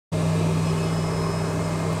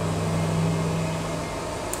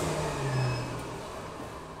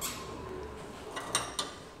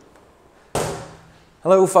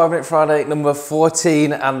Hello, 5 Minute Friday number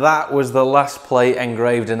 14, and that was the last plate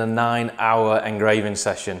engraved in a 9-hour engraving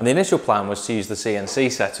session. And the initial plan was to use the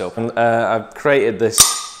CNC setup, and I've created this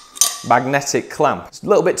magnetic clamp. It's a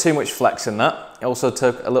little bit too much flex in that. It also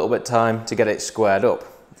took a little bit of time to get it squared up.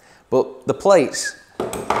 But the plates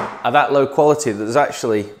are that low quality that there's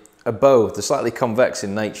actually a bow. They're slightly convex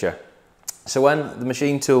in nature. So when the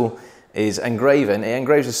machine tool is engraving, it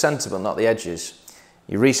engraves the centre but not the edges.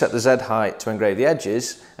 You reset the Z height to engrave the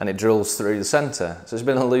edges and it drills through the centre. So it's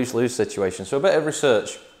been a lose-lose situation. So a bit of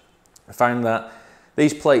research, I found that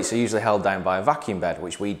these plates are usually held down by a vacuum bed,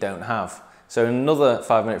 which we don't have. So in another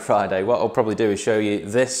 5 Minute Friday, what I'll probably do is show you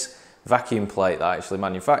this vacuum plate that I actually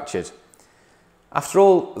manufactured. After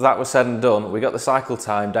all that was said and done, we got the cycle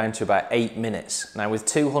time down to about 8 minutes. Now with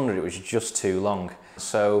 200 it was just too long.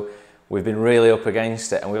 So we've been really up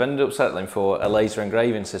against it and we've ended up settling for a laser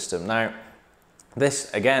engraving system. Now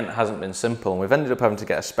this again hasn't been simple, and we've ended up having to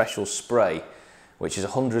get a special spray which is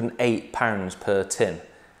 £108 per tin,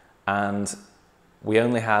 and we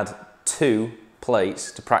only had 2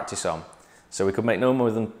 plates to practice on. So we could make no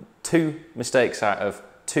more than 2 mistakes out of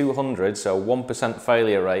 200, so 1%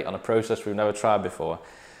 failure rate on a process we've never tried before.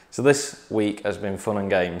 So this week has been fun and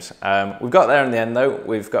games. We've got there in the end though,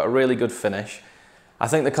 we've got a really good finish. I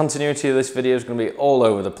think the continuity of this video is going to be all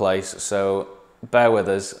over the place, so bear with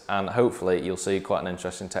us and hopefully you'll see quite an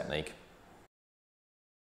interesting technique.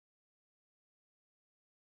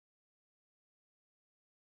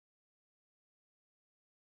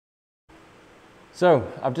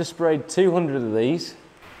 So I've just sprayed 200 of these,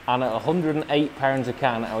 and at £108 a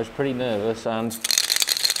can I was pretty nervous, and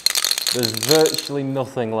there's virtually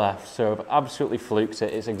nothing left, so I've absolutely fluked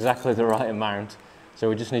it. It's exactly the right amount, so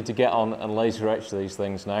we just need to get on and laser etch these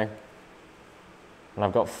things now. And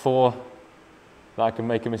I've got 4 that I can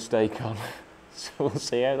make a mistake on, so we'll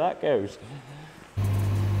see how that goes.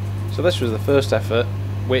 So this was the first effort,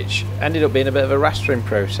 which ended up being a bit of a rastering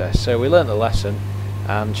process. So we learnt the lesson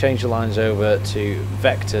and changed the lines over to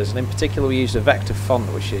vectors, and in particular we used a vector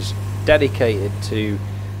font which is dedicated to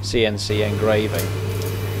CNC engraving.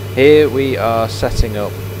 Here we are setting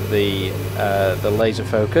up the laser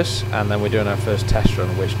focus, and then we're doing our first test run,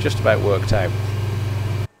 which just about worked out.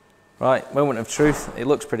 Right, moment of truth, it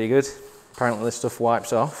looks pretty good. Apparently this stuff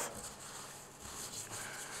wipes off,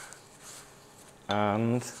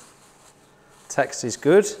 and text is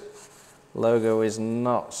good, logo is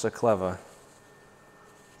not so clever.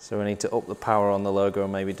 So we need to up the power on the logo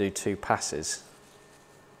and maybe do 2 passes.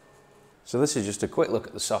 So this is just a quick look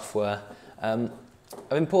at the software. I've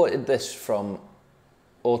imported this from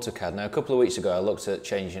AutoCAD. Now a couple of weeks ago I looked at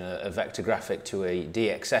changing a vector graphic to a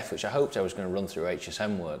DXF, which I hoped I was going to run through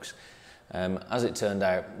HSM Works. As it turned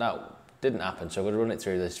out, that didn't happen, so I'm going to run it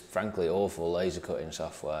through this frankly awful laser cutting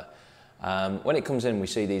software. When it comes in we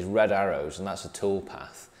see these red arrows, and that's a tool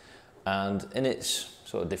path. And in its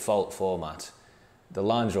sort of default format, the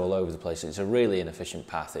lines are all over the place. It's a really inefficient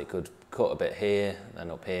path. It could cut a bit here,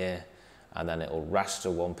 then up here, and then it'll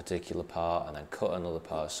raster one particular part and then cut another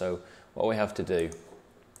part. So what we have to do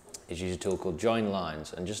is use a tool called Join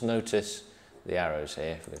Lines, and just notice the arrows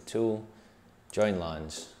here. If we go Tool, Join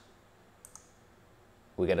Lines,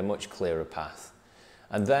 we get a much clearer path.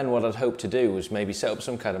 And then what I'd hoped to do was maybe set up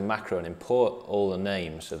some kind of macro and import all the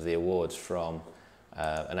names of the awards from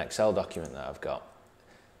an Excel document that I've got.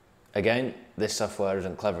 Again, this software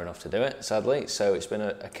isn't clever enough to do it, sadly, so it's been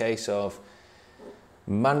a case of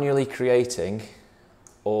manually creating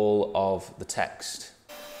all of the text.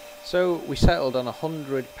 So we settled on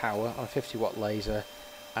 100 power on a 50-watt laser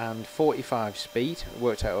and 45 speed. It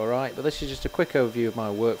worked out alright, but this is just a quick overview of my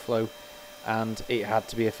workflow, and it had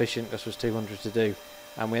to be efficient because there was 200 to do.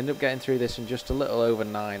 And we ended up getting through this in just a little over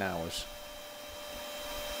 9 hours.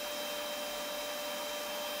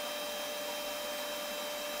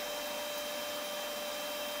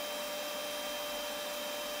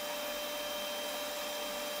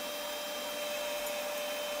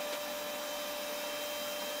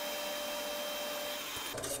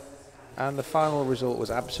 And the final result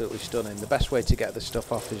was absolutely stunning. The best way to get this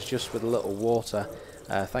stuff off is just with a little water.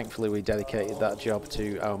 Thankfully we dedicated that job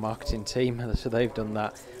to our marketing team, so they've done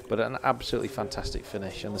that. But an absolutely fantastic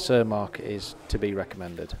finish, and the Sir Mark is to be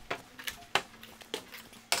recommended.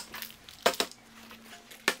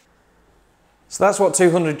 So that's what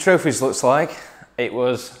 200 trophies looks like. It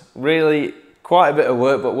was really quite a bit of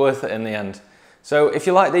work, but worth it in the end. So if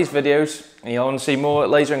you like these videos and you want to see more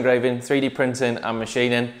laser engraving, 3D printing and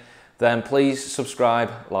machining, then please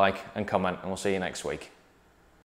subscribe, like and comment, and we'll see you next week.